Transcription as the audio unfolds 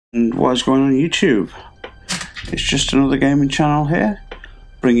And what is going on YouTube? It's just another gaming channel here,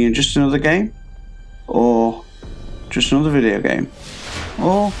 bringing in just another game, or just another video game,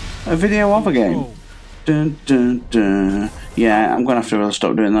 or a video of a game. Dun, dun, dun. Yeah, I'm gonna have to really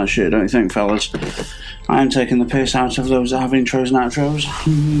stop doing that shit, don't you think, fellas? I am taking the piss out of those that have intros and outros,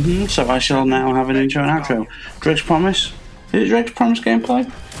 so I shall now have an intro and outro. Dregs Promise? Is it Dregs Promise gameplay?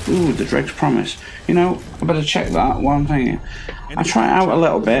 Ooh, the Dregs Promise. You know, I better check that while I'm playing it. I try it out a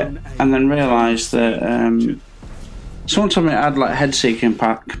little bit and then realise that someone told me it had like head seeking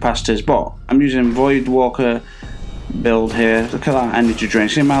capacities, but I'm using Void Walker build here. Look at that energy drain.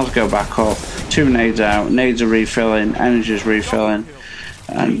 See, miles go back up. 2 nades out. Nades are refilling. Energy's refilling.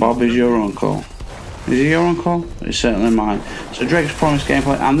 And Bob is your uncle. Is he your uncle? It's certainly mine. So Dregs Promise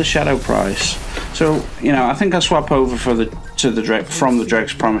gameplay and the shadowprice. So you know, I think I swap over from the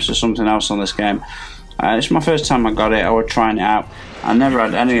Dregs Promise to something else on this game. It's my first time I got it. I was trying it out. I never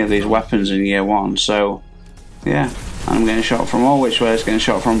had any of these weapons in year 1, so yeah. I'm getting shot from all which ways, getting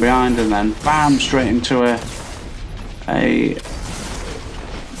shot from behind, and then bam, straight into a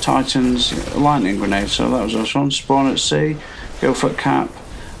Titan's lightning grenade. So that was awesome. Spawn at C, go for cap.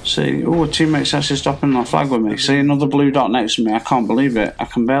 See, oh, a teammate's actually stopping my flag with me. See, another blue dot next to me. I can't believe it. I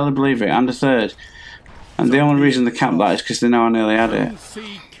can barely believe it. And a third. And the only reason they capped that is because they know I nearly had it.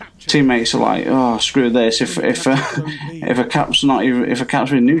 Teammates are like, oh, screw this. If a cap's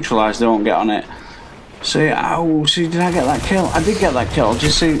been neutralised, they won't get on it. See, oh, see, did I get that kill? I did get that kill.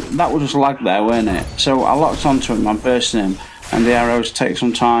 Just see, that was just lag there, weren't it? So I locked onto him, I'm bursting him, and the arrows take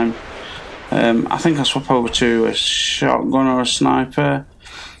some time. I think I swap over to a shotgun or a sniper.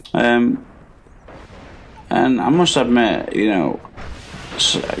 And I must admit, you know,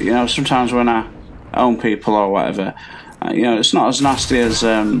 sometimes when I own people or whatever, you know, it's not as nasty as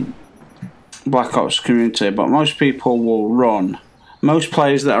Black Ops Community, but most people will run. Most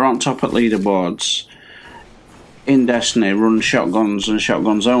players that are on top at leaderboards in Destiny run shotguns and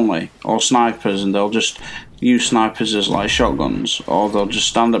shotguns only, or snipers, and they'll just use snipers as like shotguns, or they'll just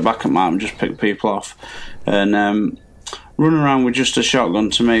stand at back at map and just pick people off. And running around with just a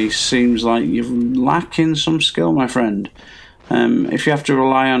shotgun, to me, seems like you're lacking some skill, my friend. If you have to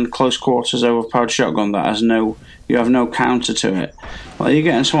rely on close quarters overpowered shotgun that has you have no counter to it. Like, you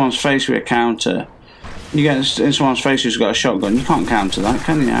get in someone's face with a counter, you get in someone's face who's got a shotgun, you can't counter that,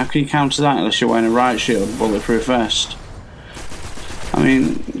 can you? How can you counter that unless you're wearing a riot shield, bulletproof vest? I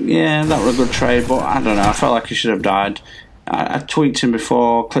mean, yeah, that was a good trade, but I don't know, I felt like he should have died. I tweaked him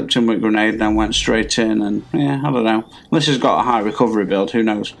before, clipped him with a grenade, then went straight in, and yeah, I don't know. Unless he's got a high recovery build, who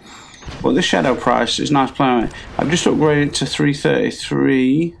knows? But this shadowprice is nice playing with it. I've just upgraded to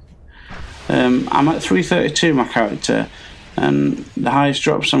 333. I'm at 332, my character, and the highest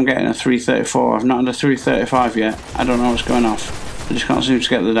drops I'm getting are 334. I've not had a 335 yet. I don't know what's going off. I just can't seem to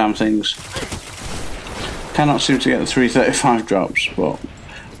get the damn things. Cannot seem to get the 335 drops, but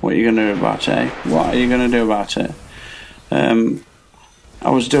what are you going to do about it, eh? What are you going to do about it? I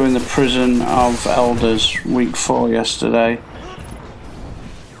was doing the Prison of Elders week 4 yesterday,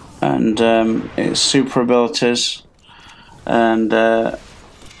 and it's super abilities, and what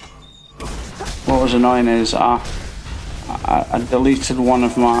was annoying is I deleted one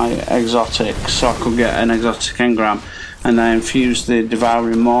of my exotics so I could get an exotic engram, and I infused the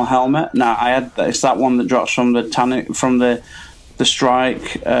Devouring Maw helmet. Now it's that one that drops from the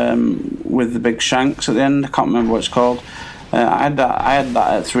strike with the big shanks at the end. I can't remember what it's called. I had that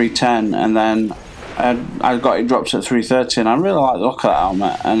at 310, and then I got it dropped at 330, and I really like the look of that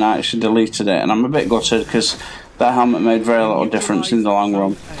helmet, and I actually deleted it, and I'm a bit gutted because that helmet made very little difference in the long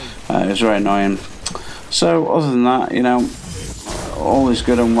run. It was very annoying. So other than that, you know, all is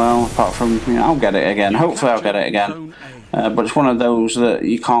good and well, apart from, you know, I'll get it again. Hopefully I'll get it again. But it's one of those that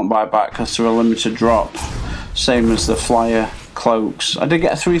you can't buy back because they're a limited drop, same as the flyer cloaks. I did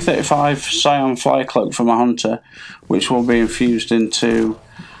get a 335 Scion flyer cloak from a hunter, which will be infused into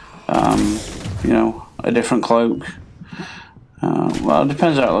you know, a different cloak. Well, it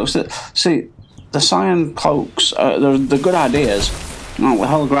depends how it looks. See, the Scion cloaks, they're good ideas. Oh, the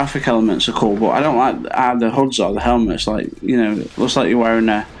holographic elements are cool, but I don't like the hoods or the helmets. Like, you know, it looks like you're wearing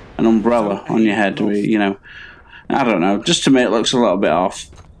an umbrella on your head. You know, I don't know. Just to me, it looks a little bit off.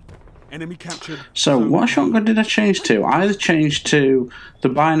 Enemy captured. So what shotgun did I change to? I either changed to the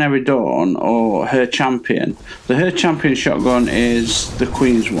Binary Dawn or Her Champion. The Her Champion shotgun is the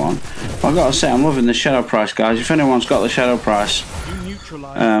Queen's one. But I've got to say, I'm loving the shadowprice, guys. If anyone's got the shadowprice,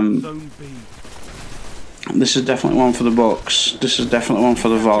 this is definitely one for the books. This is definitely one for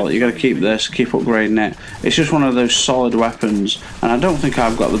the vault. You got to keep this, keep upgrading it. It's just one of those solid weapons, and I don't think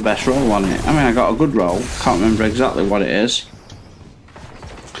I've got the best roll on it. I mean, I got a good roll. Can't remember exactly what it is.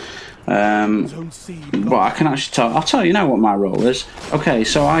 Zone C. But I can actually tell. I'll tell you now what my roll is. Okay,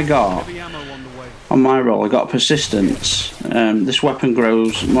 so I got Heavy ammo on the way. on my roll. I got persistence. This weapon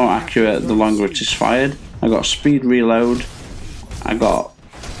grows more accurate the longer it is fired. I got speed reload. I got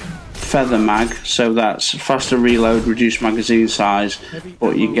feather mag, so that's faster reload, reduced magazine size,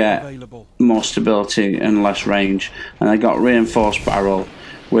 but you get more stability and less range. And I got reinforced barrel,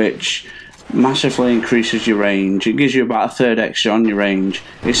 which massively increases your range. It gives you about a third extra on your range.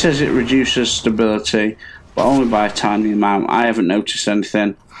 It says it reduces stability, but only by a tiny amount. I haven't noticed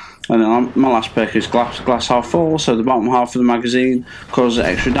anything. And then my last perk is glass half full, so the bottom half of the magazine causes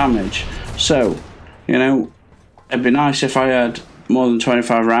extra damage. So, you know, it'd be nice if I had more than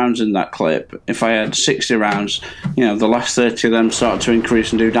 25 rounds in that clip. If I had 60 rounds, you know, the last 30 of them start to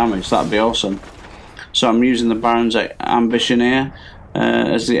increase and do damage. That'd be awesome. So I'm using the Baron's Ambition here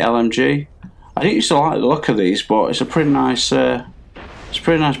as the LMG. I didn't used to like the look of these, but it's a pretty nice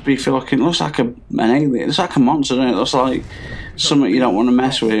beefy looking. It looks like an alien. It's like a monster, doesn't it? It looks like something you don't want to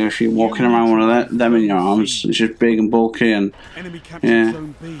mess with if you're walking around one of them in your arms. It's just big and bulky, and yeah,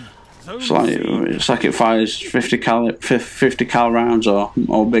 it's like it fires 50 cal rounds or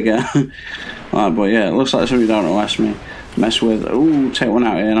bigger. But yeah, it looks like something you don't want to mess with. Ooh, take one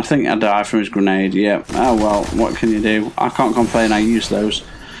out here, and I think I died from his grenade. Yep. Oh well, what can you do? I can't complain. I used those.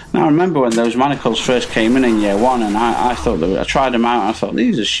 Now I remember when those manacles first came in year one, and I thought I tried them out. And I thought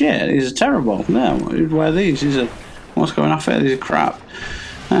these are shit. These are terrible. No, who'd wear these? These are what's going off here? These are crap.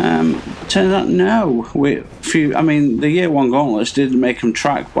 Turns out no. I mean, the year one gauntlets didn't make them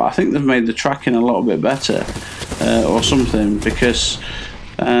track, but I think they've made the tracking a little bit better, or something, because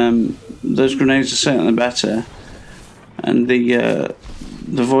those grenades are certainly better, and the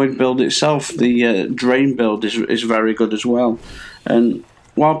void build itself, the drain build is very good as well. And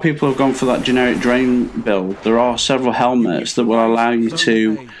while people have gone for that generic drain build, there are several helmets that will allow you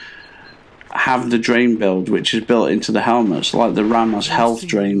to have the drain build, which is built into the helmets, like the Ram has health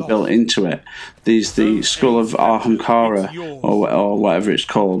drain built into it. These the Skull of Ahamkara, or whatever it's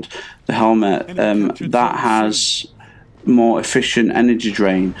called, the helmet that has more efficient energy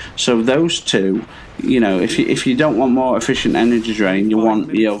drain. So those two, you know, if you don't want more efficient energy drain, you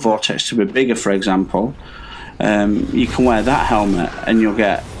want your vortex to be bigger, for example. You can wear that helmet and you'll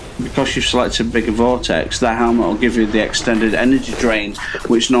get, because you've selected bigger vortex, that helmet will give you the extended energy drain,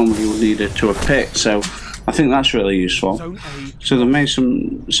 which normally you would need it to have picked. So I think that's really useful. So they made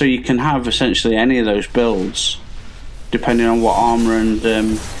some, so you can have essentially any of those builds depending on what armor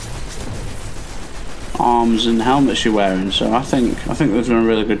and arms and helmets you're wearing. So I think they've done a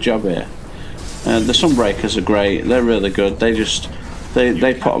really good job here. The Sunbreakers are great. They're really good. They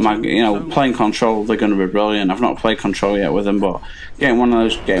put a you know, playing control, they're going to be brilliant. I've not played control yet with them, but getting one or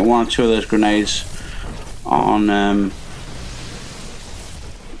two of those grenades on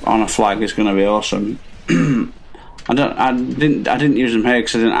a flag is going to be awesome. I didn't use them here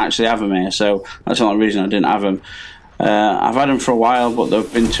because I didn't actually have them here, so that's the only reason I didn't have them. I've had them for a while, but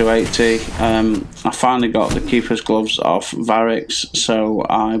they've been 280. I finally got the Keeper's Gloves off Varix, so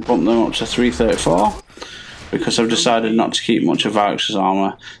I bumped them up to 334. Because I've decided not to keep much of Varix's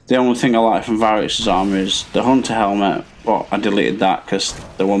armour. The only thing I like from Varix's armour is the Hunter helmet, but I deleted that because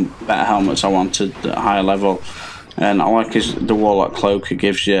there were better helmets I wanted at a higher level. And I like the Warlock cloak. It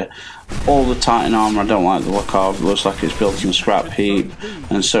gives you all the Titan armour I don't like the look of. It looks like it's built in a scrap heap,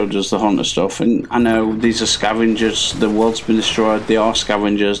 and so does the Hunter stuff. And I know these are scavengers, the world's been destroyed, they are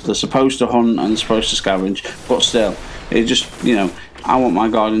scavengers, they're supposed to hunt and they're supposed to scavenge, but still, it just, you know, I want my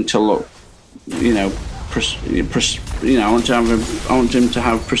Guardian to look, you know, I want him to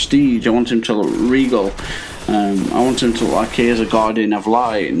have prestige. I want him to look regal. I want him to look like he is a Guardian of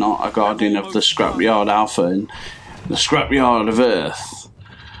Light, not a Guardian of the Scrapyard Alpha and the Scrapyard of Earth.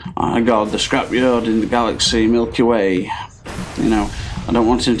 I got the Scrapyard in the galaxy Milky Way. You know, I don't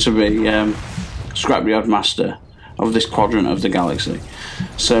want him to be Scrapyard Master of this quadrant of the galaxy.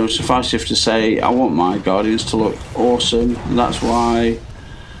 So suffice it to say, I want my Guardians to look awesome. That's why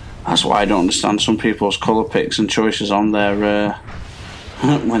I don't understand some people's colour picks and choices on their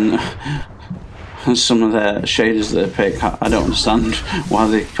when some of their shaders that they pick. I don't understand why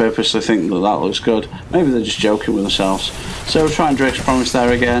they purposely think that looks good. Maybe they're just joking with themselves. So trying Dregs Promise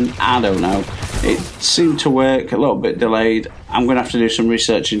there again. I don't know. It seemed to work, a little bit delayed. I'm going to have to do some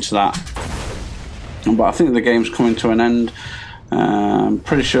research into that. But I think the game's coming to an end. I'm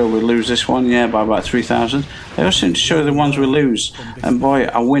pretty sure we lose this one, yeah, by about 3,000. They also seem to show the ones we lose, and boy,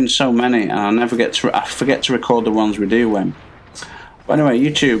 I win so many, and I forget to record the ones we do win. But anyway,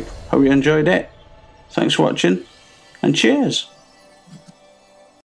 YouTube, hope you enjoyed it. Thanks for watching, and cheers.